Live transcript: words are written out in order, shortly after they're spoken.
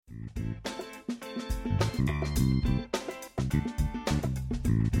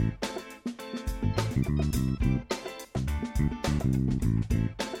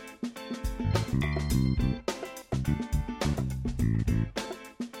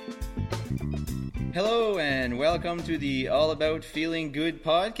Hello and welcome to the All About Feeling Good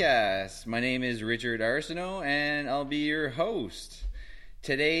podcast. My name is Richard Arsenault and I'll be your host.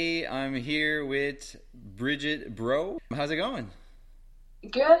 Today I'm here with Bridget Bro. How's it going?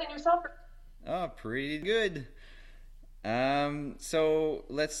 Good, and yourself? Oh, pretty good. So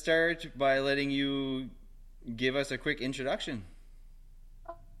let's start by letting you give us a quick introduction.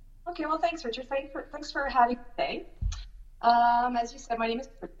 Okay, well, thanks, Richard. Thanks for having me today. As you said, my name is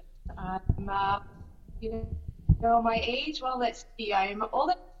Bridget. You my age. Well, let's see. I'm old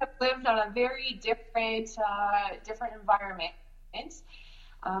enough to have lived on a very different environment,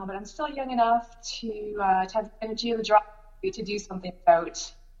 but I'm still young enough to have the energy of the drive to do something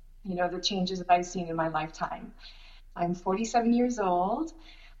about, the changes that I've seen in my lifetime. I'm 47 years old.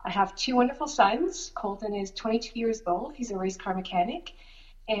 I have two wonderful sons. Colton is 22 years old. He's a race car mechanic,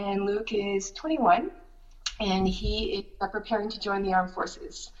 and Luke is 21, and he is preparing to join the armed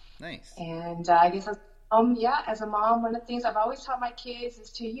forces. Nice. And I guess as a mom, one of the things I've always taught my kids is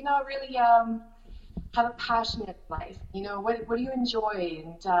to, really have a passion in life. What do you enjoy?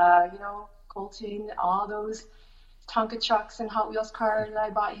 And, Colton, all those Tonka trucks and Hot Wheels cars that I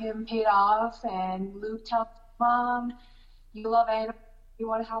bought him paid off. And Luke tells Mom, you love animals, you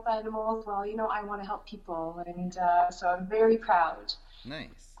want to help animals. Well, I want to help people. And so I'm very proud.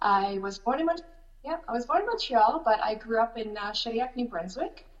 Nice. I was born in Montreal, but I grew up in Shediac, New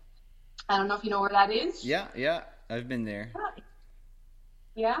Brunswick. I don't know if you know where that is. Yeah, I've been there.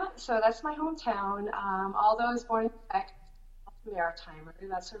 Yeah, so that's my hometown. Although I was born in Quebec, Maritimer,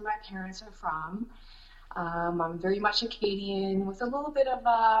 that's where my parents are from. I'm very much Acadian with a little bit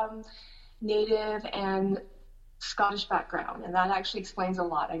of Native and Scottish background, and that actually explains a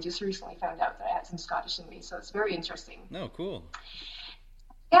lot. I just recently found out that I had some Scottish in me, so it's very interesting. Oh, cool.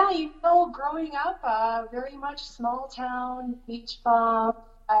 Yeah, growing up, very much small town, beach bum.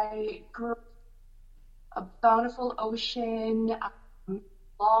 I grew up a bountiful ocean,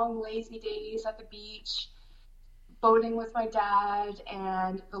 long lazy days at the beach, boating with my dad,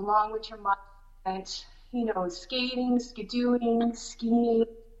 and the long winter months spent, skating, skidooing, skiing.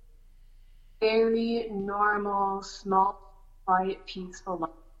 Very normal, small, quiet, peaceful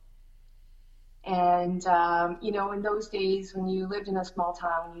life. And, in those days when you lived in a small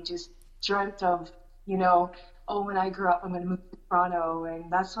town, you just dreamt of, when I grew up, I'm going to move to Toronto. And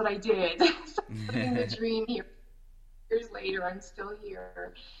that's what I did. So living the dream here. Years later, I'm still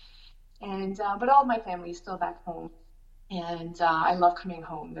here. And, but all of my family is still back home. And I love coming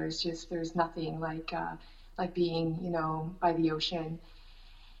home. There's nothing like being, by the ocean.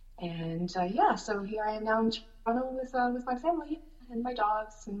 And, so here I am now in Toronto with my family and my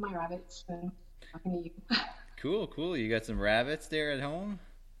dogs and my rabbits and talking to you. Cool. You got some rabbits there at home?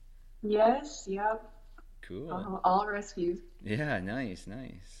 Yes, yep. Cool. All rescued. Yeah, nice.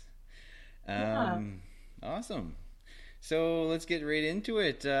 Yeah. Awesome. So let's get right into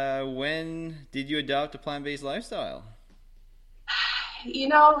it. When did you adopt a plant-based lifestyle? For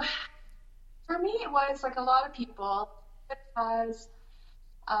me, it was like a lot of people. It has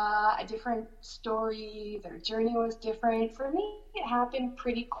a different story. Their journey was different. For me, it happened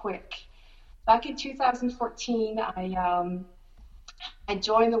pretty quick. Back in 2014, I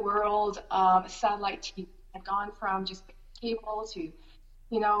joined the world of satellite TV. I'd gone from just cable to,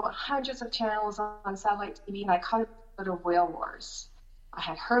 hundreds of channels on satellite TV, and I caught a bit of Whale Wars. I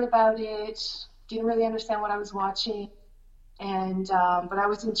had heard about it, didn't really understand what I was watching, and but I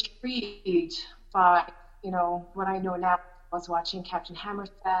was intrigued by, what I know now. I was watching Captain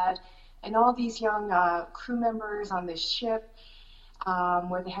Hammerstead and all these young crew members on this ship,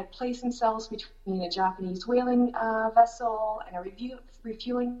 where they had placed themselves between a Japanese whaling vessel and a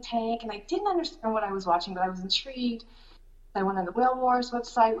refueling tank. And I didn't understand what I was watching, but I was intrigued. I went on the Whale Wars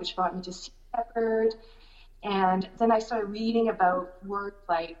website, which brought me to Sea Shepherd. And then I started reading about work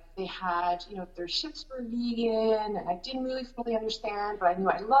like they had, their ships were vegan, and I didn't really fully understand, but I knew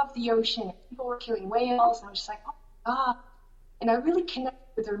I loved the ocean. People were killing whales, and I was just like, oh my God. And I really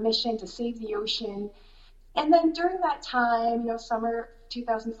connected with their mission to save the ocean. And then during that time, summer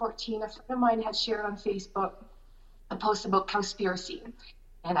 2014, a friend of mine had shared on Facebook a post about Cowspiracy.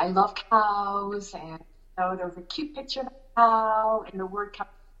 And I love cows, and there was a cute picture of a cow, and the word cow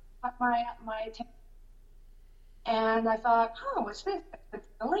caught my attention. And I thought, what's this? I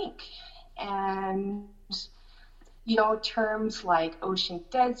clicked the link. And, terms like ocean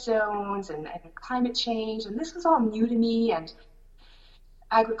dead zones and climate change, and this was all new to me, and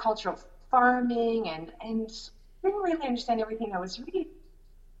agricultural farming, and didn't really understand everything I was reading.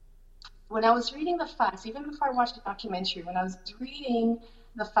 When I was reading the facts, even before I watched the documentary, when I was reading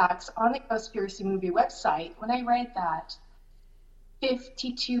the facts on the Cowspiracy movie website, when I read that,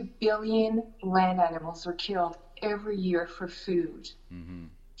 52 billion land animals are killed every year for food. Mm-hmm.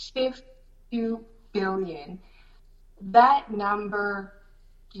 52 billion. That number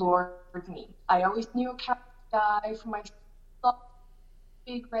floored me. I always knew a cow would die from my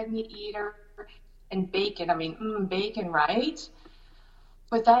big red meat eater and bacon. I mean, bacon, right?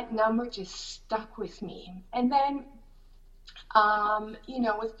 But that number just stuck with me. And then,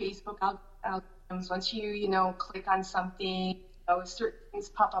 with Facebook algorithms, once you click on something, certain things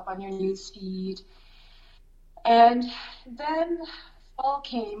pop up on your news feed. And then fall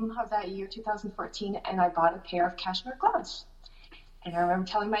came of that year, 2014, and I bought a pair of cashmere gloves. And I remember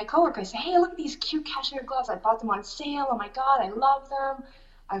telling my coworker, I said, hey, look at these cute cashmere gloves. I bought them on sale. Oh my God, I love them.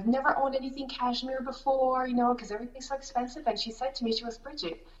 I've never owned anything cashmere before, because everything's so expensive. And she said to me, she was,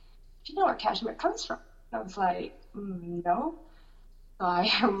 Bridget, do you know where cashmere comes from? And I was like, no. So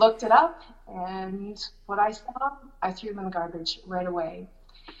I looked it up, and what I saw, I threw them in the garbage right away.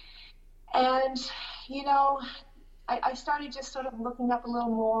 And, I started just sort of looking up a little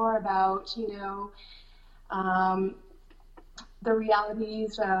more about, the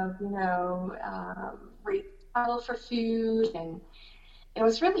realities of, raising cattle for food. And it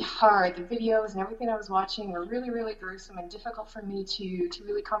was really hard. The videos and everything I was watching were really, really gruesome and difficult for me to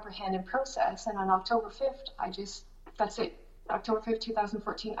really comprehend and process. And on October 5th, that's it. October 5th,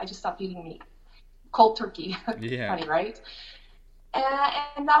 2014, I just stopped eating meat. Cold turkey. Yeah. Funny, right?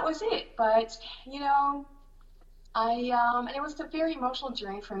 And that was it. But, and it was a very emotional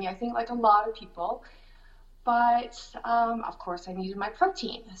journey for me, I think, like a lot of people. But, of course, I needed my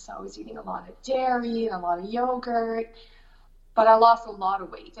protein. So I was eating a lot of dairy and a lot of yogurt. But I lost a lot of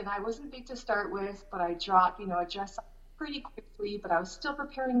weight. And I wasn't big to start with, but I dropped, adjust pretty quickly. But I was still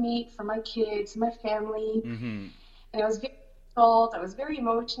preparing meat for my kids, my family. Mm-hmm. And it was very difficult. I was very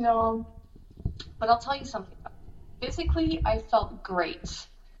emotional. But I'll tell you something. Physically, I felt great.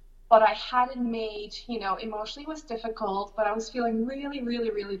 But I hadn't made, emotionally was difficult, but I was feeling really,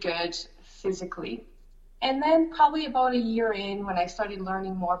 really, really good physically. And then probably about a year in, when I started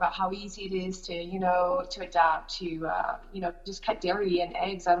learning more about how easy it is to, to adapt to, just cut dairy and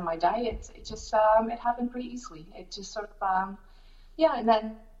eggs out of my diet, it just, it happened pretty easily. It just sort of, and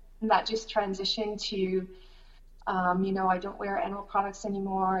then that just transitioned to, I don't wear animal products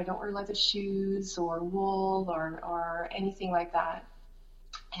anymore. I don't wear leather shoes or wool or anything like that.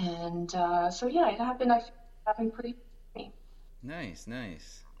 And it happened pretty quickly. Nice.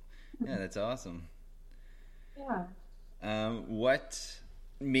 Yeah, that's awesome. Yeah. What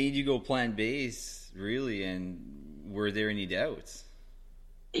made you go plant-based, really, and were there any doubts?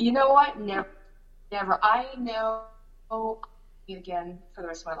 You know what? Never. I know I'll eat again for the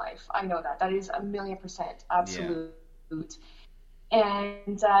rest of my life. I know that. That is 1,000,000% absolute. Yeah.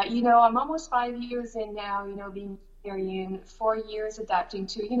 And, I'm almost 5 years in now, being vegetarian, 4 years adapting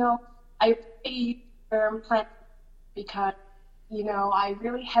to, I use the term plant because I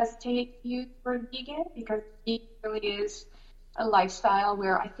really hesitate to use the word vegan because it really is a lifestyle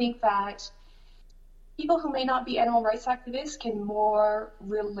where I think that people who may not be animal rights activists can more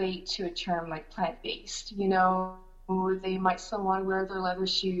relate to a term like plant-based. They might still want to wear their leather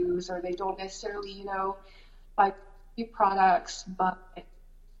shoes, or they don't necessarily, buy products, but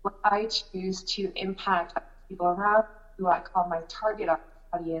what I choose to impact people around, who I call my target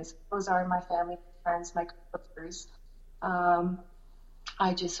audience, those are my family, friends, my coworkers.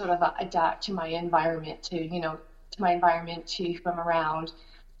 I just sort of adapt to my environment, to who I'm around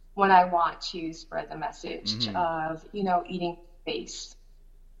when I want to spread the message of, eating based.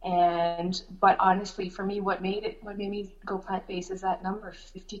 But honestly, for me, what made me go plant-based is that number,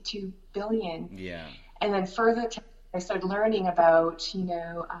 52 billion. Yeah. And then further, I started learning about,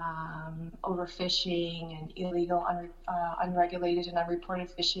 overfishing and illegal, unregulated and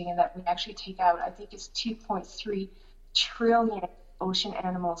unreported fishing, and that we actually take out, I think it's 2.3 trillion ocean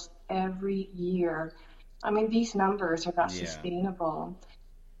animals every year. I mean, these numbers are not sustainable.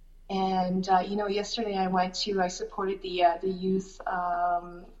 And, yesterday I supported the youth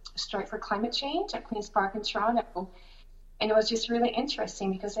strike for climate change at Queen's Park in Toronto. And it was just really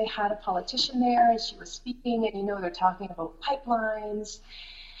interesting because they had a politician there and she was speaking, and, they're talking about pipelines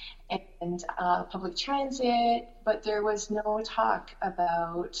and public transit, but there was no talk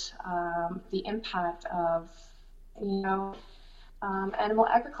about the impact of, animal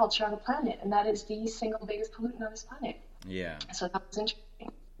agriculture on the planet. And that is the single biggest pollutant on this planet. Yeah. So that was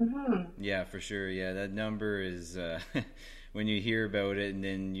interesting. Mm-hmm. Yeah, for sure. Yeah, that number is, when you hear about it and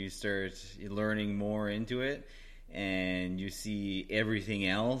then you start learning more into it and you see everything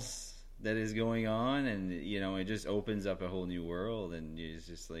else that is going on, and, it just opens up a whole new world, and it's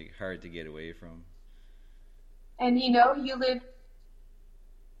just like hard to get away from. And, you live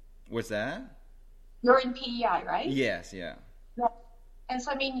What's that? You're in PEI, right? Yes, yeah. Yeah. And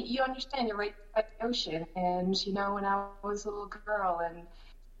so, I mean, you understand, you're right by the ocean. And, when I was a little girl and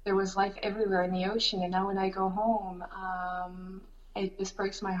there was life everywhere in the ocean, and now when I go home, it just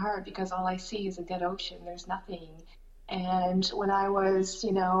breaks my heart because all I see is a dead ocean. There's nothing. And when I was,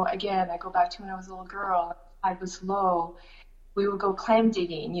 again, I go back to when I was a little girl, I was low. We would go clam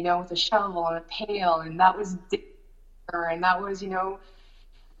digging, with a shovel and a pail, and that was dinner, and that was,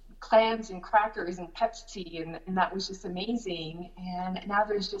 clams and crackers and Pepsi, and that was just amazing. And now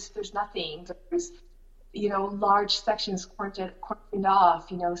there's nothing. There's large sections cordoned off,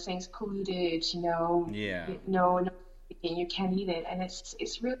 saying it's polluted, Yeah. no, you can't eat it, and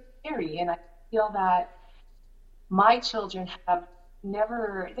it's really scary. And I feel that my children they've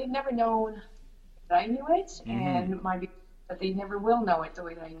never known that I knew it, Mm-hmm. and but they never will know it the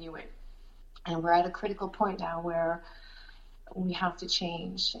way that I knew it. And we're at a critical point now where we have to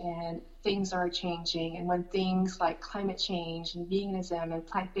change, and things are changing. And when things like climate change and veganism and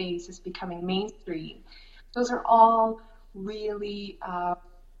plant-based is becoming mainstream, those are all really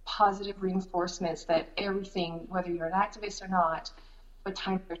positive reinforcements that everything, whether you're an activist or not, but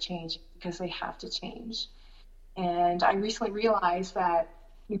times are changing because they have to change. And I recently realized that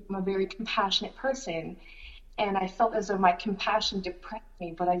I'm a very compassionate person, and I felt as though my compassion depressed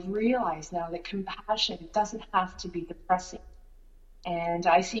me, but I've realized now that compassion doesn't have to be depressing. And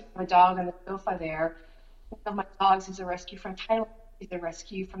I see a dog on the sofa there. One of my dogs is a rescue from Thailand. He's a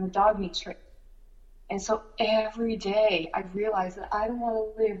rescue from the dog meat trade. And so every day I realize that I don't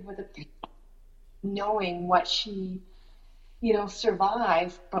want to live with a pig knowing what she,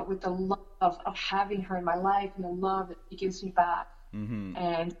 survived, but with the love of having her in my life and the love that she gives me back. Mm-hmm.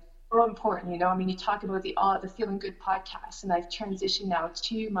 And so important, I mean, you talk about the Feeling Good podcast, and I've transitioned now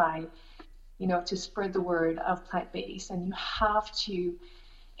to my, to spread the word of plant-based, and you have to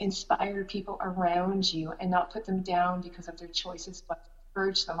inspire people around you and not put them down because of their choices, but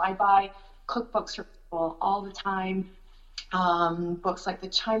urge them. I buy cookbooks for people all the time, books like the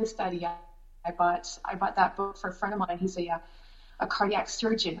China Study. I bought that book for a friend of mine. He's a cardiac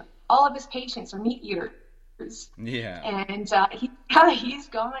surgeon. All of his patients are meat eaters, Yeah. and he's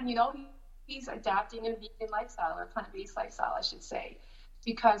gone. He's adapting a vegan lifestyle, or plant-based lifestyle, I should say,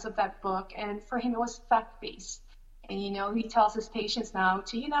 because of that book. And for him, it was fact-based. And he tells his patients now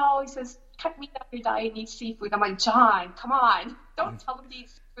to, he says, cut meat out of your diet and eat seafood. I'm like, John, come on, don't tell them to eat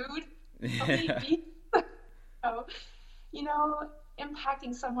food. Tell them to eat beef. So,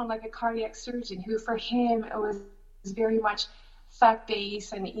 impacting someone like a cardiac surgeon who, for him, it was very much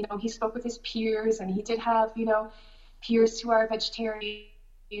fact-based. And, he spoke with his peers, and he did have, peers who are vegetarian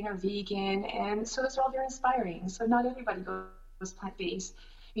or vegan. And so it's all very inspiring. So not everybody goes plant-based,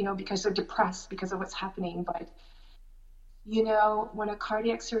 because they're depressed because of what's happening. But, when a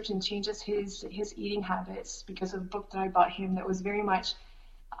cardiac surgeon changes his eating habits because of a book that I bought him that was very much,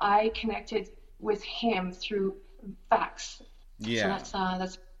 I connected with him through facts. Yeah. So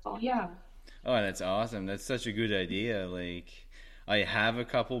that's yeah. Oh, that's awesome. That's such a good idea. Like, I have a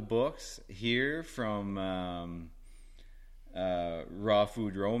couple books here from Raw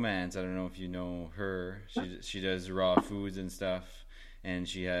Food Romance. I don't know if you know her. She does raw foods and stuff, and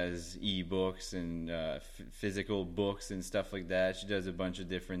she has ebooks and physical books and stuff like that. She does a bunch of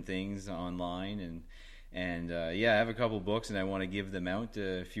different things online, and yeah, I have a couple books, and I want to give them out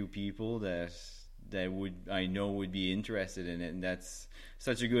to a few people that would be interested in it. And that's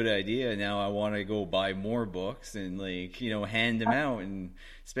such a good idea. Now I want to go buy more books and, like, hand them out, and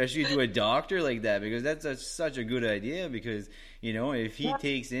especially to a doctor like that, because that's such a good idea. Because if he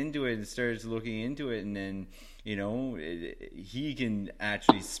takes into it and starts looking into it, and then he can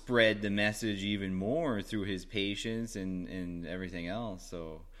actually spread the message even more through his patients and everything else.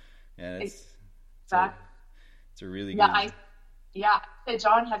 So yeah, it's a really good. I said,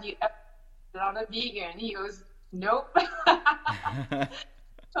 John, have you ever been on a vegan? He goes, nope.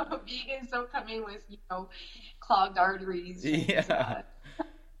 So vegans don't come in with clogged arteries. Yeah.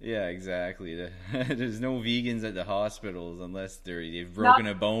 Yeah, exactly. There's no vegans at the hospitals unless they've broken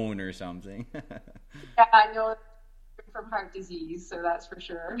a bone or something. Yeah, I know, from heart disease, so that's for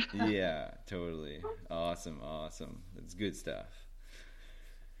sure. Yeah, totally. Awesome. That's good stuff.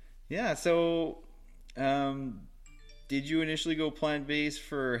 Yeah, so did you initially go plant-based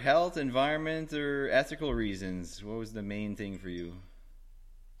for health, environment, or ethical reasons? What was the main thing for you?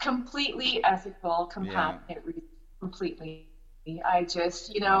 Completely ethical, compassionate reasons. Completely. I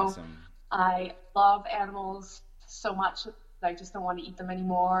just, Awesome. I love animals so much that I just don't want to eat them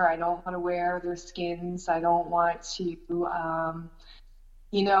anymore. I don't want to wear their skins. I don't want to,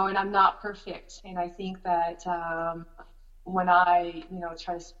 and I'm not perfect. And I think that when I,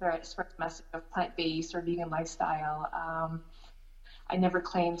 try to spread the message of plant-based or vegan lifestyle, I never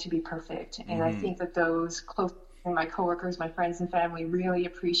claim to be perfect. And I Mm-hmm. think that those close, my coworkers, my friends and family really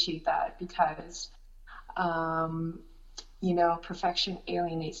appreciate that because, um, perfection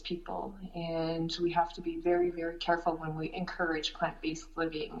alienates people. And we have to be very, very careful when we encourage plant-based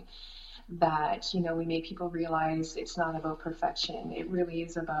living that, we make people realize it's not about perfection. It really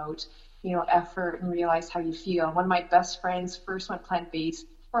is about, effort and realize how you feel. One of my best friends first went plant-based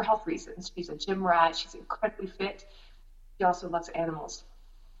for health reasons. She's a gym rat. She's incredibly fit. She also loves animals.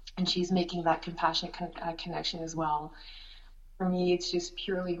 And she's making that compassionate connection as well. For me, it's just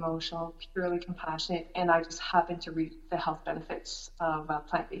purely emotional, purely compassionate, and I just happen to reap the health benefits of a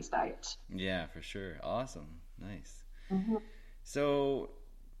plant-based diet. Yeah, for sure. Awesome. Nice. Mm-hmm. So,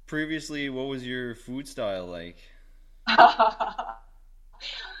 previously, what was your food style like?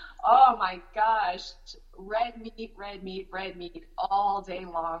 Oh my gosh, red meat, red meat, red meat all day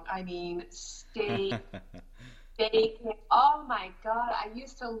long. I mean, steak, bacon. Oh my God, I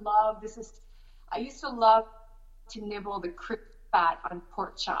used to love to nibble the crisp fat on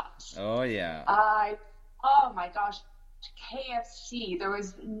pork chops. Oh yeah. I, oh my gosh, KFC.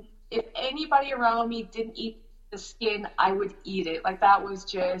 If anybody around me didn't eat the skin, I would eat it. Like that was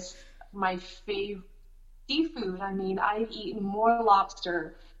just my favorite seafood. I mean, I've eaten more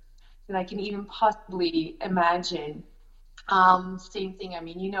lobster than I can even possibly imagine. Same thing.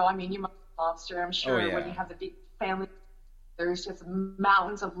 You might lobster. I'm Oh sure when you yeah. have the big family, there's just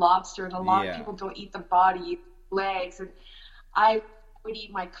mountains of lobster, and a lot of Yeah. people don't eat the body, legs, and I would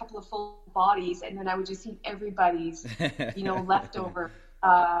eat my couple of full bodies, and then I would just eat everybody's, leftover.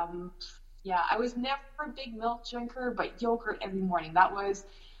 Um, yeah, I was never a big milk drinker, but yogurt every morning. That was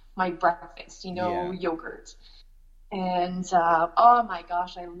my breakfast, Yeah. yogurt. And oh my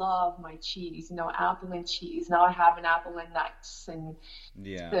gosh, I love my cheese, apple and cheese. Now I have an apple and nuts, and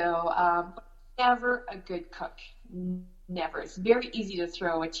Yeah. so never a good cook. Never. It's very easy to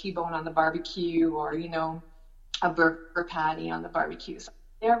throw a T-bone on the barbecue or a burger patty on the barbecue. So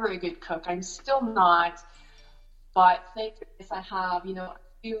never a good cook. I'm still not, but thank goodness I have a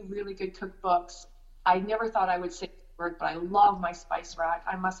few really good cookbooks. I never thought I would say the word, but I love my spice rack.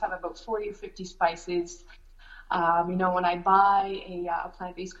 I must have about 40 or 50 spices. When I buy a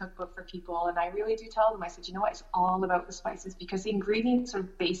plant-based cookbook for people, and I really do tell them, I said, it's all about the spices because the ingredients are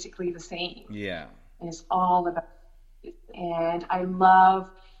basically the same, Yeah. and it's all about it. And I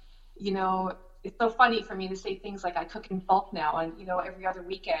love, you know, it's so funny for me to say things like I cook in bulk now, and every other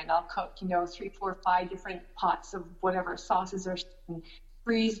weekend I'll cook, three, four, five different pots of whatever sauces or and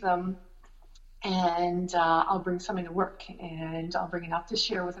freeze them, and I'll bring some into work, and I'll bring enough to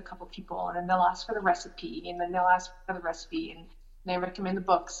share with a couple people, and then they'll ask for the recipe, and then they'll ask for the recipe, and they recommend the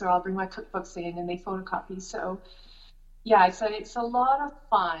books, so I'll bring my cookbooks in, and they photocopy. So yeah, it's a lot of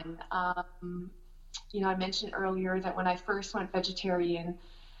fun. I mentioned earlier that when I first went vegetarian,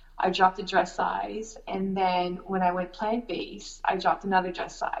 I dropped a dress size, and then when I went plant-based, I dropped another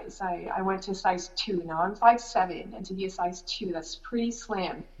dress size. I went to a size 2. Now I'm 5'7", and to be a size 2, that's pretty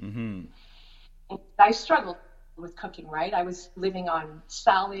slim. Mm-hmm. And I struggled with cooking, right? I was living on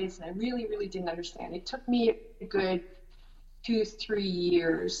salads, and I really, really didn't understand. It took me a good 2, 3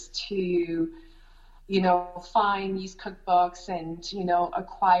 years to, find these cookbooks and,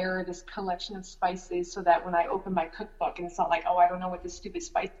 acquire this collection of spices so that when I open my cookbook, and it's not like, oh, I don't know what this stupid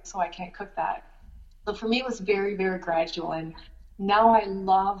spice is, so I can't cook that. So for me, it was very, very gradual. And now I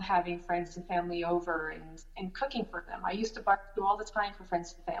love having friends and family over and cooking for them. I used to barbecue all the time for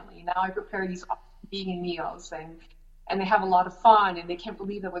friends and family. Now I prepare these vegan meals, and they have a lot of fun, and they can't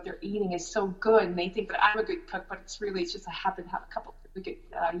believe that what they're eating is so good, and they think that I'm a good cook, but it's just I happen to have a couple of really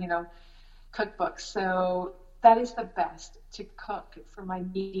good, cookbooks. So that is the best, to cook for my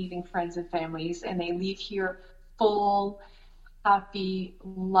meat eating friends and families, and they leave here full, happy,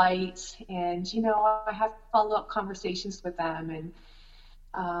 light, and I have follow up conversations with them, and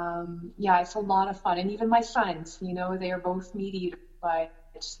yeah, it's a lot of fun. And even my sons, they are both meat eaters, but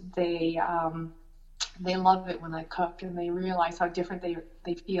they love it when I cook, and they realize how different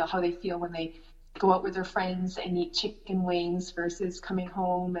they feel, how they feel when they go out with their friends and eat chicken wings versus coming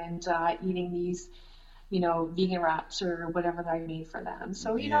home and eating these, vegan wraps or whatever that I made for them.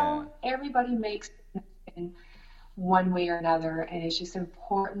 So, Yeah. everybody makes it in one way or another, and it's just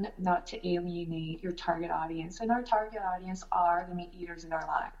important not to alienate your target audience. And our target audience are the meat eaters in our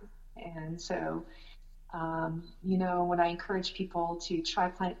lives. And so, when I encourage people to try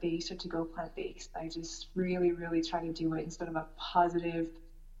plant-based or to go plant-based, I just really, really try to do it in sort of a positive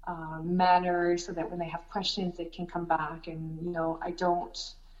manner so that when they have questions, they can come back. And, I don't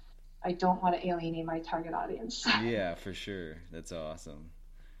I don't want to alienate my target audience. Yeah, for sure. That's awesome.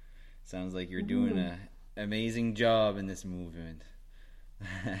 Sounds like you're doing Mhm. a amazing job in this movement.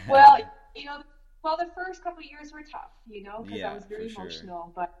 Well, you know, well, the first couple of years were tough, because I Yeah, was for very sure.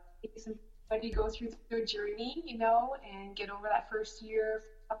 emotional. But it's everybody go through their journey, and get over that first year,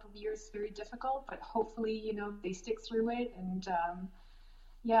 couple of years, very difficult. But hopefully, they stick through it. And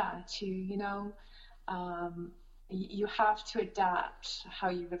yeah, um, you have to adapt how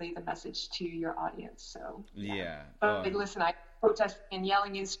you relay the message to your audience. So yeah. Yeah. But Oh, like, listen, I protesting and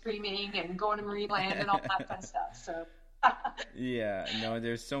yelling and screaming and going to Marineland and all that fun stuff. So. yeah. No,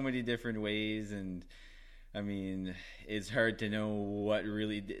 there's so many different ways, and I mean, it's hard to know what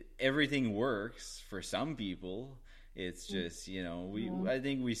really. Everything works for some people. It's just we. Mhm. I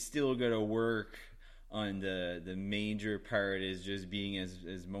think we still got to work on the major part is just being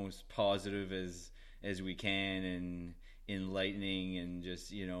as most positive as we can and enlightening and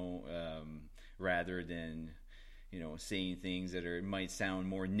just rather than saying things that might sound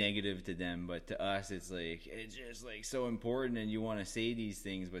more negative to them, but to us it's just like so important, and you want to say these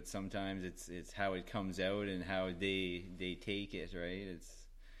things, but sometimes it's how it comes out and how they take it, right? It's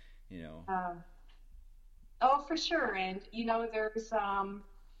you know Um, oh, for sure. And there's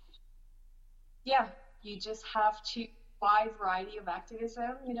yeah, you just have to wide variety of activism.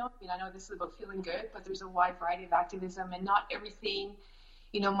 I mean, I know this is about feeling good, but there's a wide variety of activism, and not everything.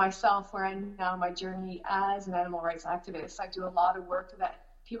 Myself, where I'm now, my journey as an animal rights activist, I do a lot of work that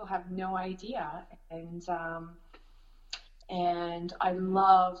people have no idea, and I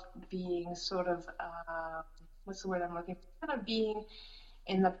love being sort of what's the word I'm looking for? Kind of being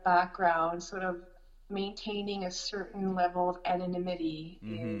in the background, sort of maintaining a certain level of anonymity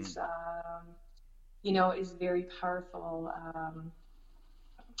mm-hmm. is very powerful.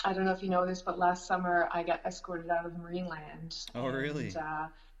 I don't know if you know this, but last summer I got escorted out of Marineland, Oh, and really?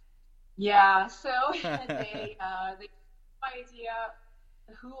 yeah, so they had no idea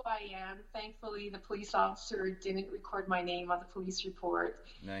who I am. Thankfully, the police officer didn't record my name on the police report,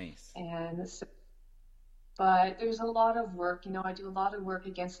 Nice. and so, but there's a lot of work. I do a lot of work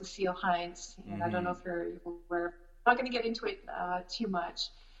against the seal hunts, and I don't know Mm-hmm. if you're aware. I'm not going to get into it too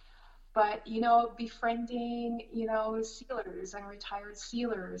much, but befriending sealers and retired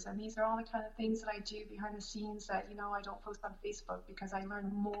sealers, and these are all the kind of things that I do behind the scenes that I don't post on Facebook, because I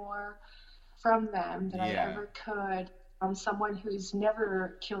learn more from them than I Yeah, ever could from someone who's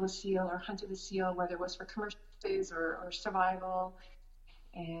never killed a seal or hunted a seal, whether it was for commercial purposes or survival.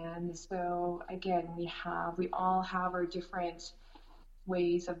 And so again, we all have our different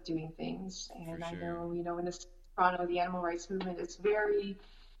ways of doing things. for And I sure. know, in this Toronto, the animal rights movement,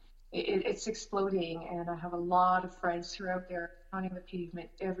 it's exploding, and I have a lot of friends who are out there pounding the pavement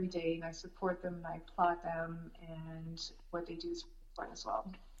every day, and I support them and I applaud them, and what they do is important as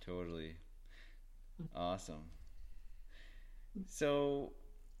well. Totally. Awesome. So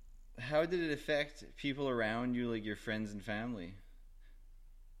how did it affect people around you, like your friends and family?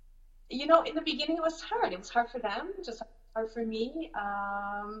 In the beginning, it was hard. It was hard for them, just hard for me.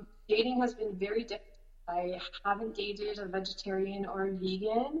 Dating has been very difficult. I haven't dated a vegetarian or a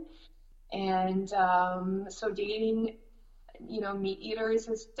vegan, and so dating, meat eaters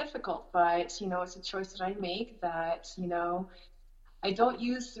is difficult. But it's a choice that I make. That I don't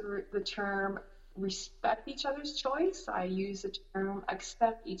use the term respect each other's choice. I use the term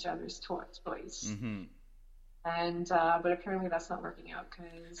accept each other's choice. Mm-hmm. And but apparently that's not working out,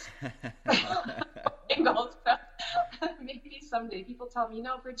 because angles. Maybe someday people tell me,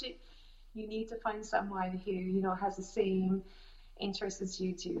 Bridget, you need to find someone who has the same interests as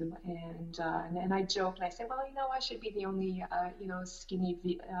you do. And I joke and I say, well, I should be the only skinny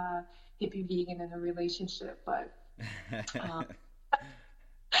hippie vegan in a relationship, um,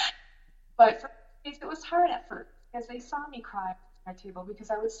 but for me, it was hard at first, because they saw me cry at our table, because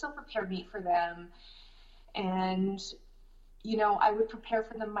I would still prepare meat for them, and I would prepare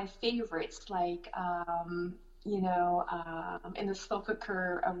for them my favorites, like, in the slow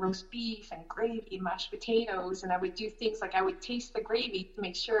cooker, roast beef and gravy, mashed potatoes. And I would do things like I would taste the gravy to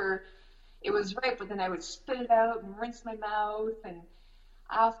make sure it was right, but then I would spit it out and rinse my mouth. And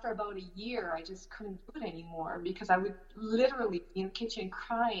after about a year, I just couldn't do it anymore, because I would literally be in the kitchen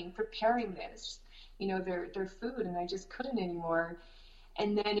crying, preparing this, their food, and I just couldn't anymore.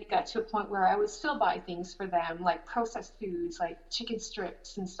 And then it got to a point where I would still buy things for them, like processed foods, like chicken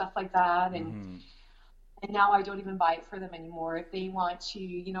strips and stuff like that. And Mm-hmm. and now I don't even buy it for them anymore. If they want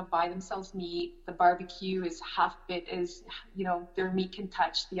to, buy themselves meat, the barbecue is half of it is, their meat can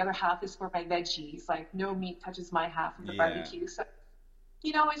touch. The other half is for my veggies. Like, no meat touches my half of the Yeah. barbecue. So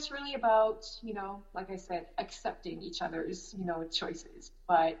It's really about, like I said, accepting each other's, choices.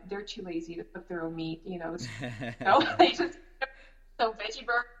 But they're too lazy to cook their own meat, they just so veggie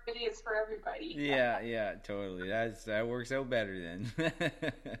burger it is for everybody. Yeah, yeah, totally. That works out better then.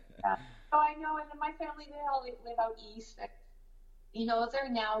 Yeah. So I know, and then my family, they all live out east. And, they're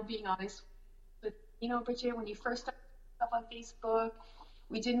now being honest with, Bridget, when you first started stuff on Facebook,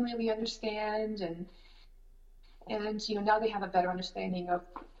 we didn't really understand, and now they have a better understanding of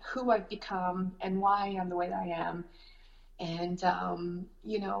who I've become and why I'm the way that I am. And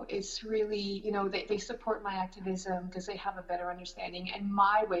it's really, they support my activism because they have a better understanding, and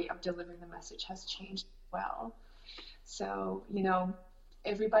my way of delivering the message has changed as well. So,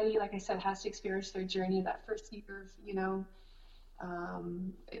 everybody, like I said, has to experience their journey. That first year of,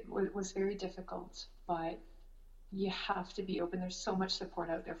 was very difficult, but you have to be open. There's so much support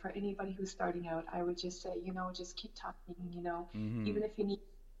out there for anybody who's starting out. I would just say, just keep talking, Hmm. even if you need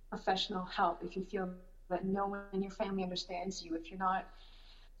professional help, if you feel that no one in your family understands you, if you're not,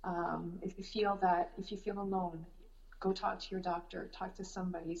 if you feel alone, go talk to your doctor, talk to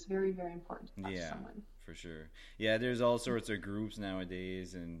somebody. It's very, very important to talk to Yeah, someone. for sure. Yeah, there's all sorts of groups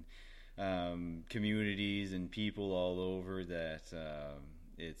nowadays and communities and people all over that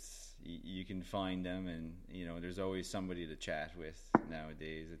you can find them, and there's always somebody to chat with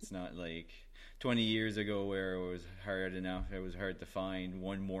nowadays. It's not like 20 years ago where it was hard enough. It was hard to find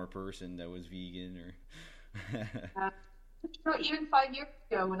one more person that was vegan or Uh, Even 5 years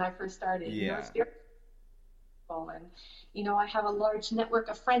ago when I first started, yeah. it's very difficult. And, I have a large network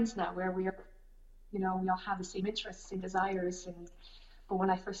of friends now where we all have the same interests and desires. But when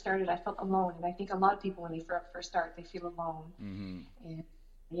I first started, I felt alone. And I think a lot of people, when they first start, they feel alone. Hmm. And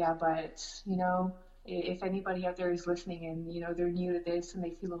yeah, but, if anybody out there is listening and, they're new to this and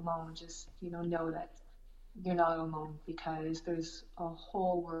they feel alone, just, know that you're not alone, because there's a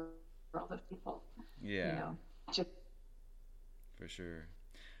whole world of people, you Yeah, know, just for sure.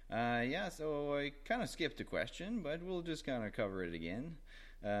 Yeah, so I kind of skipped a question, but we'll just kind of cover it again.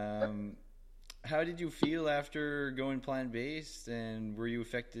 Um, how did you feel after going plant based, and were you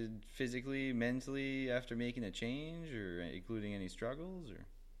affected physically, mentally after making a change, or including any struggles? Or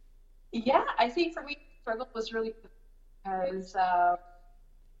yeah, I think for me, the struggle was really because I'll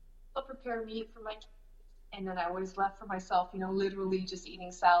prepare meat for my kids, and then I was left for myself, literally just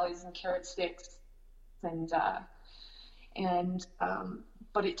eating salads and carrot sticks, and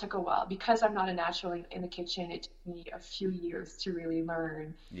but it took a while because I'm not a natural in the kitchen. It took me a few years to really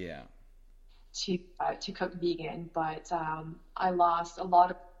learn yeah, to cook vegan, but I lost a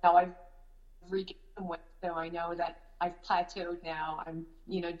lot of. Now I've regained some weight, so I know that I've plateaued now. I'm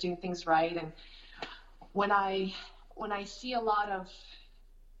doing things right, and when I when I see a lot of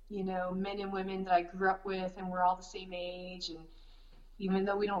men and women that I grew up with, and we're all the same age, and even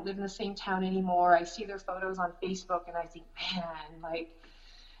though we don't live in the same town anymore, I see their photos on Facebook, and I think, man, like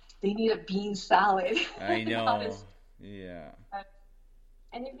they need a bean salad, I not know. as, Yeah,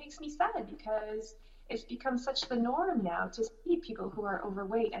 and it makes me sad because it's become such the norm now to see people who are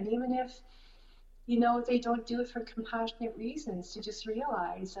overweight, and even if they don't do it for compassionate reasons, to just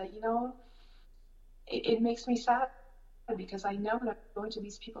realize that it makes me sad because I know that I'm going to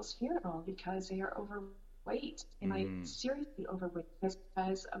these people's funeral because they are overweight, and like hmm, seriously overweight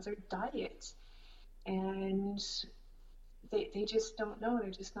because of their diet, and they just don't know,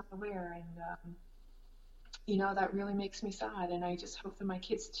 they're just not aware, and that really makes me sad, and I just hope that my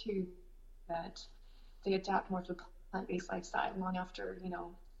kids too, that they adapt more to a plant-based lifestyle long after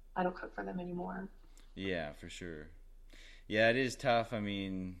I don't cook for them anymore. yeah, for sure. Yeah, it is tough. I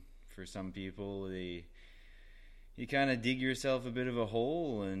mean, for some people, you kind of dig yourself a bit of a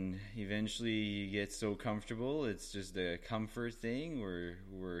hole, and eventually you get so comfortable. It's just a comfort thing.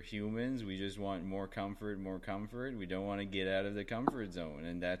 We're humans. We just want more comfort, more comfort. We don't want to get out of the comfort zone,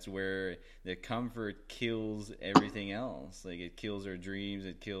 and that's where the comfort kills everything else. Like, it kills our dreams.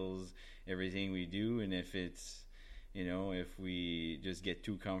 It kills everything we do. And if we just get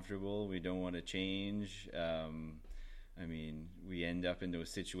too comfortable, we don't want to change. I mean, we end up in those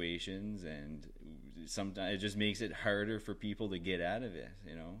situations, and sometimes it just makes it harder for people to get out of it.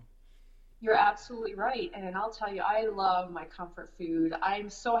 You're absolutely right. And I'll tell you, I love my comfort food. I'm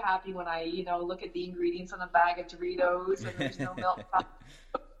so happy when I, look at the ingredients on the bag of Doritos and there's no milk.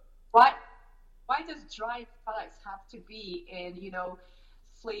 Why, why does dry products have to be in,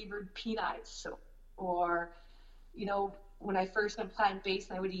 flavored peanuts? Or, when I first went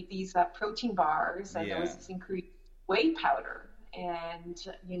plant-based, I would eat these protein bars, and there Yeah. was this ingredient, whey powder. And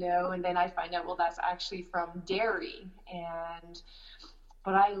then I find out, well, that's actually from dairy.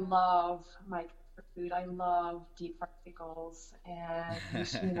 But I love my comfort food. I love deep fried pickles and,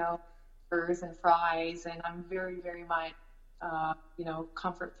 burgers and fries, and I'm very, very much,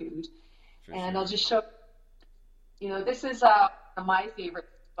 comfort food. For And I'll sure. just show, this is my favorite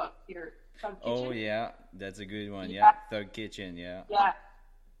book here, Club Oh Kitchen. yeah, that's a good one. Yeah, Yeah, Thug Kitchen. Yeah, yeah,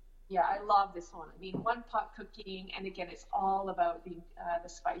 yeah. I love this one. I mean, one pot cooking, and again, it's all about the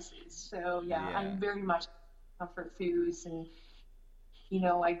spices. So yeah, yeah, I'm very much comfort foods, and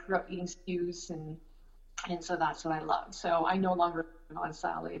I grew up eating stews, and so that's what I love. So I no longer live on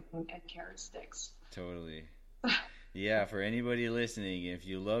salad and carrot sticks. totally. Yeah, for anybody listening, if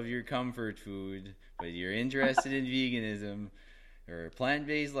you love your comfort food, but you're interested in veganism or a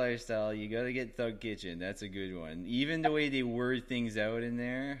plant-based lifestyle, you gotta get Thug Kitchen. That's a good one. Even the way they word things out in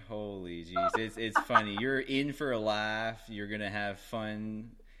there, holy jeez, it's funny. You're in for a laugh. You're gonna have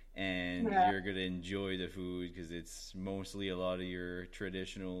fun, and Yeah. you're gonna enjoy the food because it's mostly a lot of your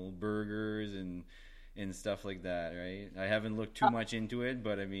traditional burgers and stuff like that, right? I haven't looked too much into it,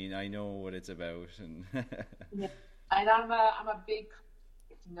 but I mean, I know what it's about, and Yeah. And I'm a big,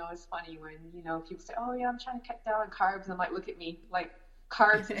 it's funny when, people say, oh yeah, I'm trying to cut down on carbs. I'm like, look at me, like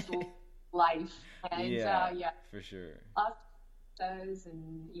carbs is life. And yeah, yeah, for sure. lots of those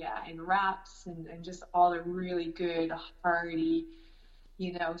and yeah, and wraps and just all the really good, hearty,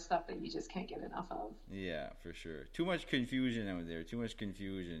 stuff that you just can't get enough of. Yeah, for sure. Too much confusion out there. Too much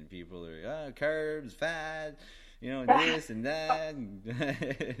confusion. People are carbs, fat, this and that.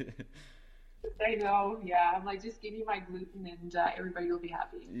 I know, yeah. I'm like, just give me my gluten and everybody will be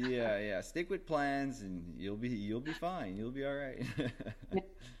happy. Yeah, yeah. Stick with plans, and you'll be fine. You'll be all right.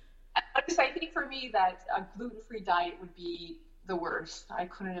 I think for me that a gluten-free diet would be the worst. I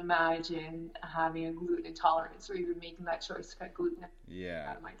couldn't imagine having a gluten intolerance or even making that choice to cut gluten Yeah,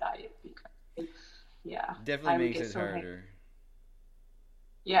 out of my diet because, yeah, definitely I would makes get it so angry. harder.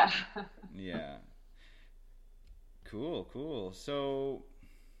 Yeah. Yeah, cool, cool. So,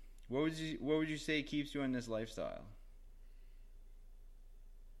 what would you say keeps you on this lifestyle?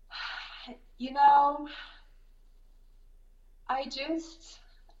 You know, I just,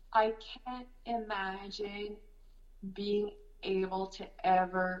 I can't imagine being able to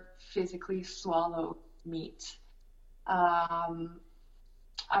ever physically swallow meat. Um,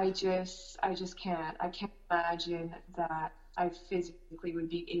 I just can't. I can't imagine that I physically would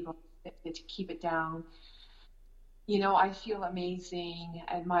be able to keep it down. I feel amazing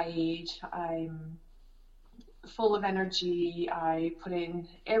at my age. I'm full of energy. I put in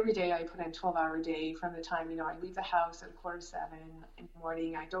every day. I put in 12-hour day from the time I leave the house at 6:45 in the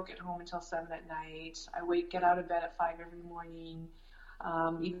morning. I don't get home until 7 at night. Get out of bed at 5 every morning.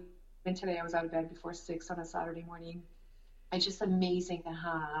 Even today, I was out of bed before 6 on a Saturday morning. It's just amazing to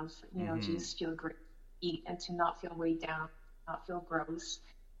have, to Mm-hmm. just feel great, eat, and to not feel weighed down, not feel gross.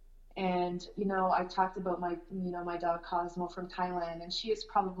 And I talked about my dog Cosmo from Thailand, and she is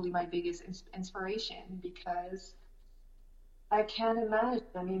probably my biggest inspiration because I can't imagine.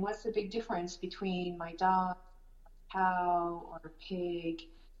 I mean, what's the big difference between my dog, cow, or a pig?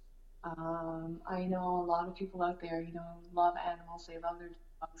 I know a lot of people out there, love animals. They love their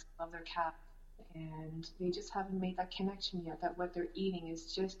dogs, love their cats, and they just haven't made that connection yet. That what they're eating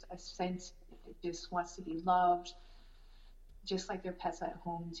is just a sense. It just wants to be loved, just like their pets at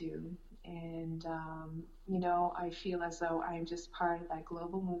home do. And, I feel as though I'm just part of that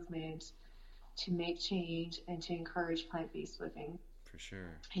global movement to make change and to encourage plant based living. For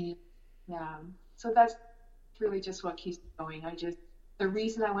sure. And, yeah, so that's really just what keeps me going. The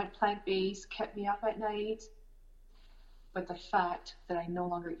reason I went plant based kept me up at night, but the fact that I no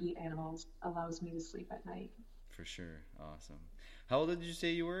longer eat animals allows me to sleep at night. For sure. Awesome. How old did you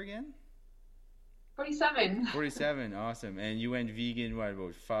say you were again? 47. 47. Awesome. And you went vegan, what,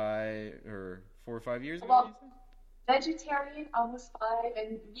 about 4 or 5 years ago, you Well, said? vegetarian almost 5,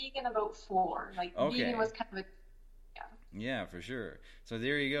 and vegan about 4. Like, vegan Okay. was kind of a, yeah. Yeah, for sure. So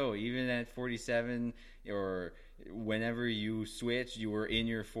there you go. Even at 47 or whenever you switched, you were in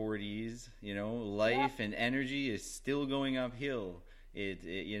your 40s, Yeah. life and energy is still going uphill.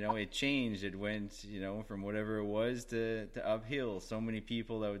 It changed. It went, from whatever it was to uphill. So many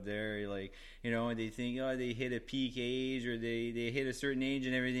people out there, like, they think, oh, they hit a peak age or they hit a certain age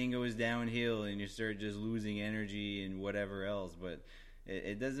and everything goes downhill and you start just losing energy and whatever else. But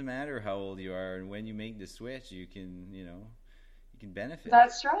it doesn't matter how old you are, and when you make the switch, you can benefit.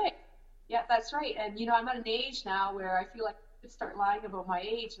 That's right. Yeah, that's right. And I'm at an age now where I feel like I should start lying about my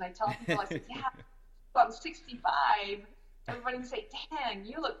age. And I tell people, I said, yeah, well, I'm 65. Everybody can say, dang,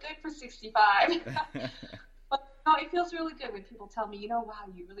 you look good for 65. But no, it feels really good when people tell me, wow,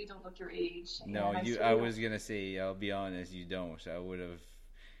 you really don't look your age. No, And I I certainly don't. was gonna say, I'll be honest, you don't. I would have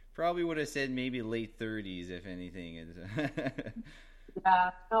Probably would have said maybe late 30s, if anything.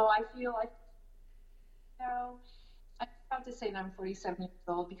 Yeah, no, I feel like, you know, I have to say that I'm 47 years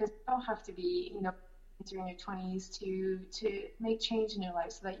old because you don't have to be, during your 20s to make change in your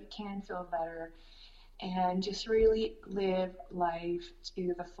life so that you can feel better and just really live life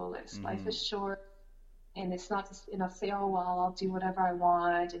to the fullest. Life Hmm. is short, and it's not just enough to say, oh well, I'll do whatever I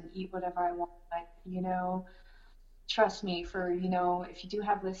want and eat whatever I want. You know, trust me, for if you do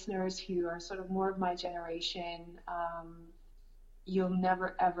have listeners who are sort of more of my generation, you'll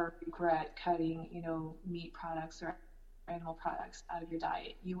never ever regret cutting, meat products or animal products out of your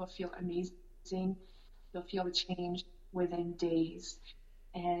diet. You will feel amazing. You'll feel the change within days.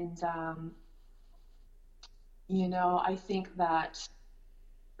 And, I think that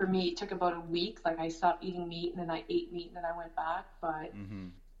for me, it took about a week. Like I stopped eating meat and then I ate meat and then I went back, but Hmm.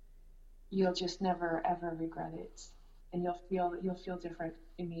 you'll just never ever regret it. And you'll feel different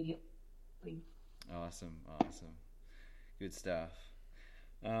immediately. Awesome, awesome. Good stuff.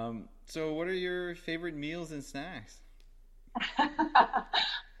 So what are your favorite meals and snacks?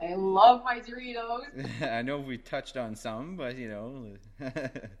 I love my Doritos. I know we touched on some, but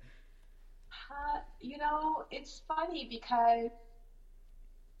It's funny because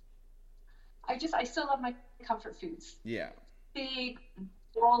I still love my comfort foods. yeah. Big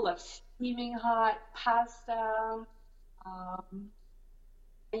bowl of steaming hot pasta. Um,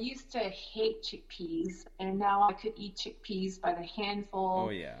 I used to hate chickpeas, and now I could eat chickpeas by the Oh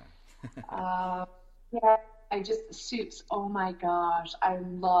handful. yeah. Uh, yeah, soups. Oh my gosh, I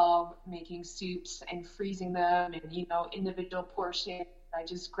love making soups and freezing them and, individual portions. I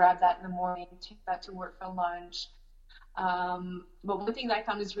just grab that in the morning, take that to work for lunch. But one thing that I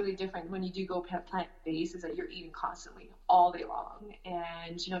found is really different when you do go plant-based is that you're eating constantly all day long.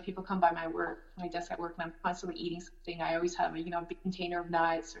 And, people come by my desk at work, and I'm constantly eating something. I always have a big container of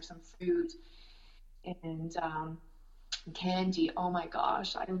nuts or some fruit and candy. Oh my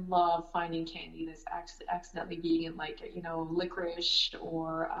gosh, I love finding candy that's accidentally vegan, like, licorice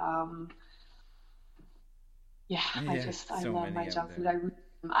or, yeah, Yeah, I so love my many out junk food. there.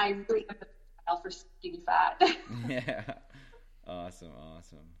 I really am the child for skinny fat. Yeah. Awesome,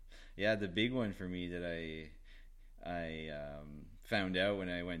 awesome. Yeah, the big one for me that I found out when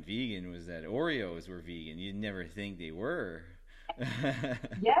I went vegan was that Oreos were vegan. You'd never think they were.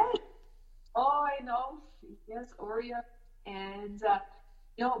 Yes. Oh, I know. Yes, Oreo and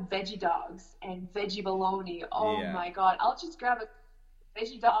veggie dogs and veggie bologna. Oh Yeah. my God. I'll just grab a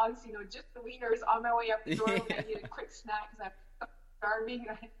veggie dogs, just the wieners on my way up the door when I Yeah. need a quick snack because I'm starving.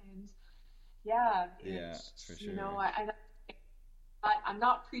 And yeah, Yeah, for it's, sure. I'm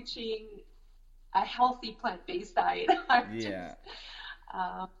not preaching a healthy plant-based diet. I'm just, Yeah.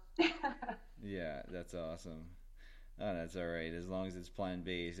 um, Yeah, that's awesome. Oh, that's all right. As long as it's plant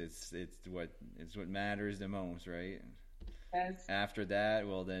based, it's what matters the most, right? yes. After that,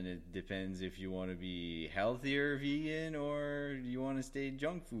 well, then it depends if you want to be healthier vegan or you want to stay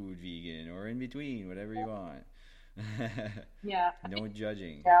junk food vegan or in between, whatever you want. Yeah. No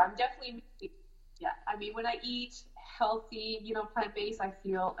judging. Yeah, I'm definitely, yeah. I mean, when I eat healthy, plant-based, I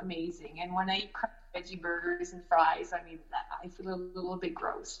feel amazing. And when I eat veggie burgers and fries, I mean, I feel a little bit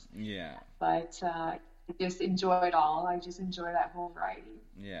gross. Yeah, But I just enjoy it all. I just enjoy that whole variety.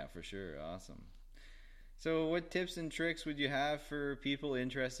 yeah, for sure. Awesome. So, what tips and tricks would you have for people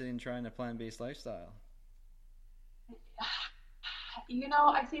interested in trying a plant based lifestyle?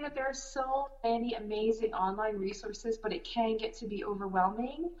 I think that there are so many amazing online resources, but it can get to be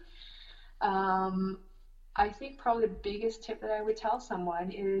overwhelming. Um, I think probably the biggest tip that I would tell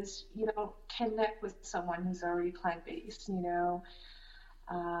someone is, connect with someone who's already plant-based,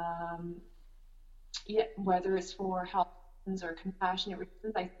 um, yeah, whether it's for health reasons or compassionate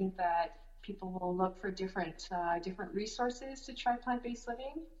reasons. I think that people will look for different resources to try plant-based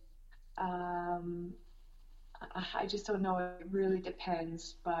living. Um, I just don't know. It really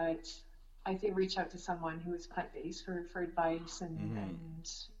depends, but I think reach out to someone who is plant-based for advice Hmm. and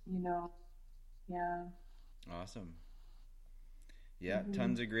yeah. Awesome. Yeah, Hmm.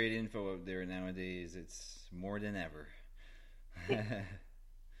 tons of great info out there nowadays. It's more than ever.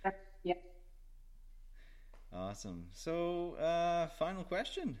 Yeah. Awesome. So, final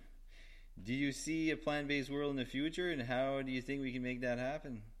question. Do you see a plant based world in the future, and how do you think we can make that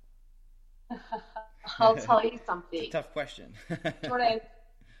happen? I'll tell you It's a something. tough question. Short answer,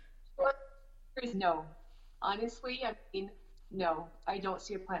 short answer is no. Honestly, I mean, no. I don't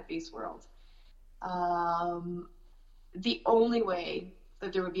see a plant-based world. Um, the only way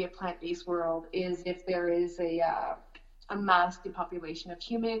that there would be a plant-based world is if there is a mass depopulation of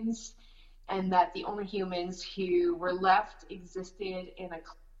humans, and that the only humans who were left existed in a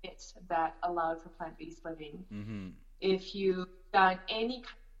it that allowed for plant-based living. Mm-hmm. If you've done any kind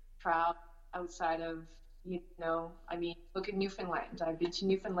of travel outside of, I mean, look at Newfoundland. I've been to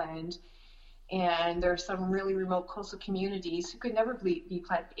Newfoundland, and there are some really remote coastal communities who could never be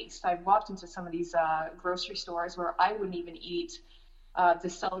plant-based. I've walked into some of these grocery stores where I wouldn't even eat the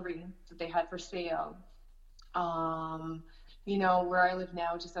celery that they had for sale. Um, where I live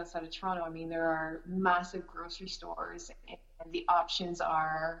now, just outside of Toronto, I mean, there are massive grocery stores, and the options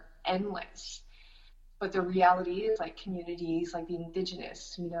are endless. But the reality is, like communities like the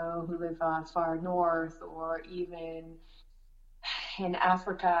Indigenous, who live far north, or even in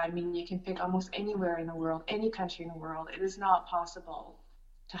Africa, I mean, you can pick almost anywhere in the world, any country in the world. It is not possible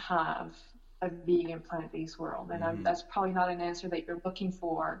to have a vegan plant-based world. And Mm-hmm. that's probably not an answer that you're looking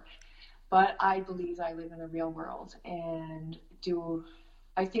for, but I believe I live in a real world. And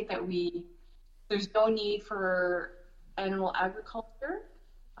I think that there's no need for animal agriculture.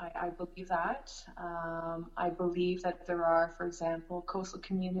 I believe that. I believe that there are, for example, coastal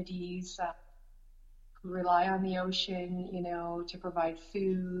communities who rely on the ocean, to provide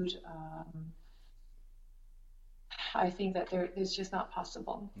food. I think that it's just not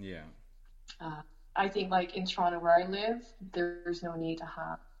possible. Yeah. Uh, I think, like in Toronto, where I live, there's no need to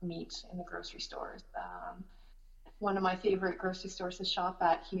have meat in the grocery stores. One of my favorite grocery stores to shop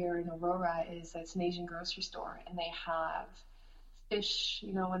at here in Aurora it's an Asian grocery store, and they have fish,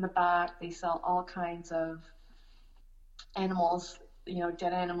 in the back. They sell all kinds of animals,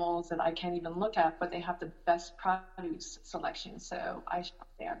 dead animals that I can't even look at, but they have the best produce selection. So I shop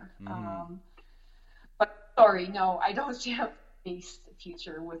there. Mm-hmm. But sorry, no, I don't see a based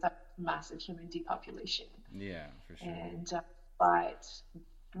future with a massive human depopulation. Yeah, for sure. And but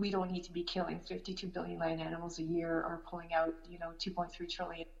we don't need to be killing 52 billion land animals a year or pulling out, 2.3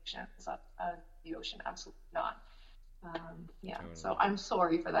 trillion oceans out of the ocean. Absolutely not. Yeah, Totally. so I'm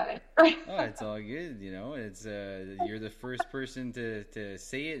sorry for that. Oh, it's all good. It's you're the first person to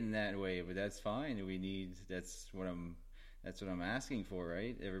say it in that way, but that's fine. That's what I'm asking for,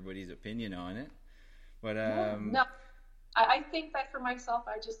 right? Everybody's opinion on it. But No, I think that for myself,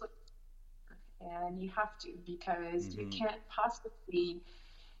 I just look, and you have to, because you mm-hmm. can't possibly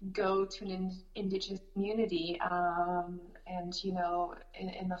go to an indigenous community, and in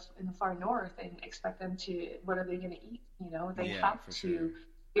the far north, and expect them to, what are they going to eat? They Yeah, have for to. sure.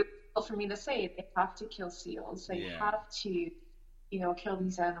 It's difficult for me to say, they have to kill seals. They Yeah. have to, kill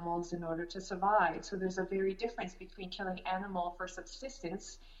these animals in order to survive. So there's a very difference between killing animal for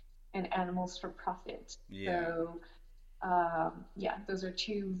subsistence and animals for profit. Yeah. So yeah, those are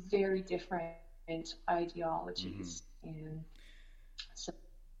two very different ideologies. Mm-hmm. And so,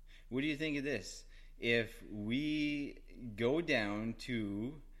 What do you think of this? If we go down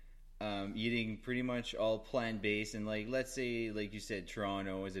to eating pretty much all plant-based, and let's say, like you said,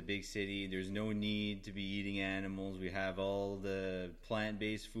 Toronto is a big city, there's no need to be eating animals, we have all the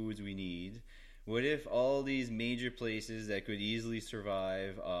plant-based foods we need. What if all these major places that could easily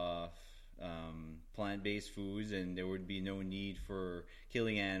survive off plant-based foods, and there would be no need for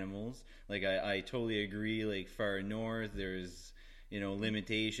killing animals? I totally agree, like far north there's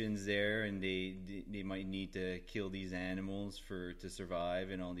limitations there, and they might need to kill these animals to survive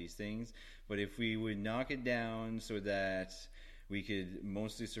and all these things. But if we would knock it down so that we could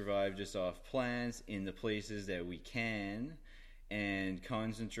mostly survive just off plants in the places that we can, and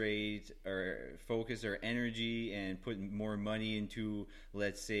concentrate or focus our energy and put more money into,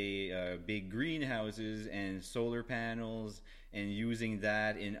 let's say, big greenhouses and solar panels, and using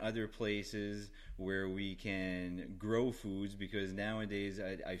that in other places where we can grow foods, because nowadays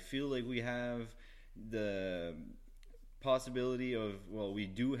I feel like we have the possibility of, well, we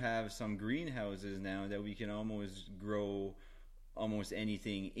do have some greenhouses now that we can almost grow almost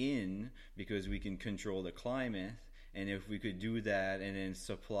anything in, because we can control the climate. And if we could do that and then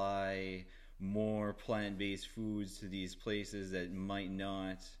supply more plant-based foods to these places that might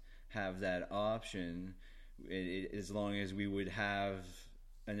not have that option, as long as we would have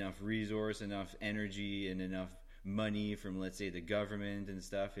enough resource, enough energy, and enough money from, let's say, the government and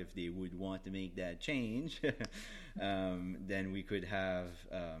stuff, if they would want to make that change, then we could have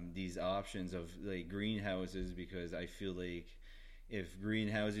these options of like greenhouses, because I feel like if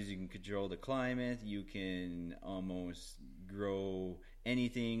greenhouses, you can control the climate, you can almost grow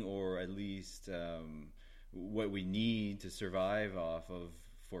anything, or at least what we need to survive off of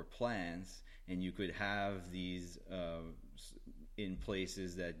for plants, and you could have these in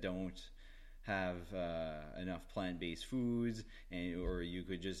places that don't have enough plant-based foods, or you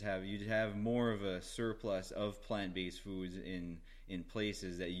could just you'd have more of a surplus of plant-based foods in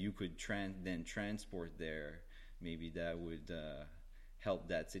places that you could then transport there. Maybe that would help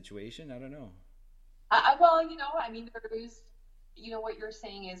that situation. I don't know. Well, I mean, there is, what you're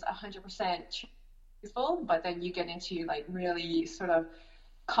saying is 100% truthful, but then you get into like really sort of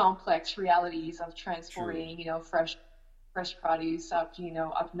complex realities of transporting, True. fresh produce up,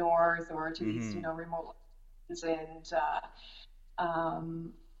 up north or to these, Mm-hmm. remote lands.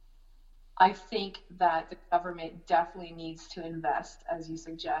 And I think that the government definitely needs to invest, as you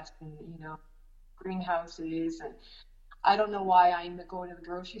suggest, in, greenhouses. And I don't know why I'm going to the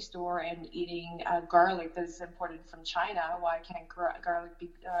grocery store and eating garlic that's imported from China. Why can't garlic be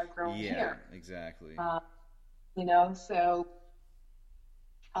grown Yeah, here? exactly. Uh, so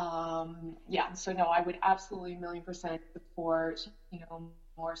yeah, so no, I would absolutely 1,000,000% support,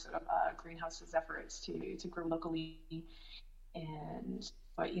 more sort of greenhouses efforts to grow locally. And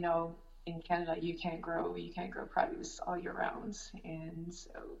but in Canada you can't grow produce all year round, and so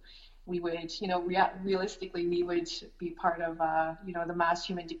we would, realistically we would be part of the mass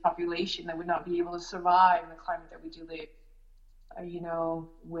human depopulation that would not be able to survive in the climate that we do live,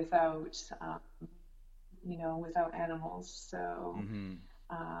 without without animals. So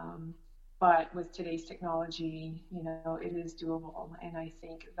Mm-hmm. but with today's technology, it is doable, and I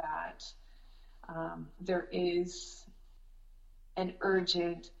think that there is an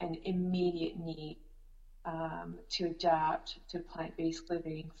urgent and immediate need to adapt to plant-based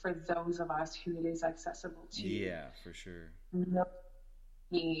living for those of us who it is accessible to. Yeah, for sure. No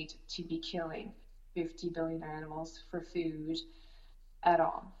need to be killing 50 billion animals for food at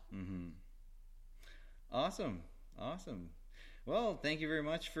all. Mm-hmm. Awesome. Awesome. Well, thank you very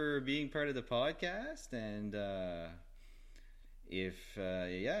much for being part of the podcast. And if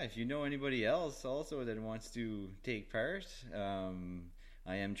you know anybody else also that wants to take part,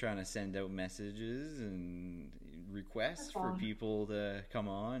 I am trying to send out messages and requests for people to come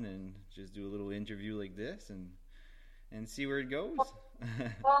on and just do a little interview like this and see where it goes.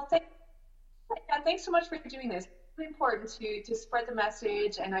 Well, thanks so much for doing this. It's really important to spread the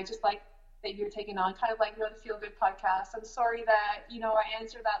message, and I just like that you're taking on kind of like the Feel Good podcast. I'm sorry that I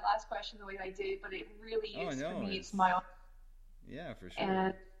answered that last question the way I did, but it really is for me. It's my own. Yeah, for sure.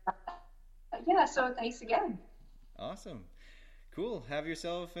 And yeah, so thanks again. Awesome. Cool. Have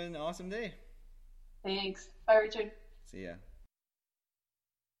yourself an awesome day. Thanks. Bye, Richard. See ya.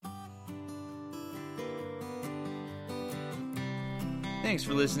 Thanks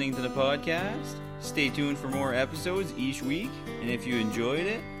for listening to the podcast. Stay tuned for more episodes each week, and if you enjoyed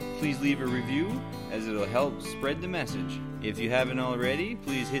it, please leave a review as it'll help spread the message. If you haven't already,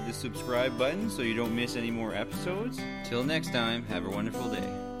 please hit the subscribe button so you don't miss any more episodes. Till next time, have a wonderful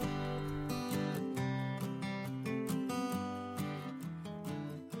day.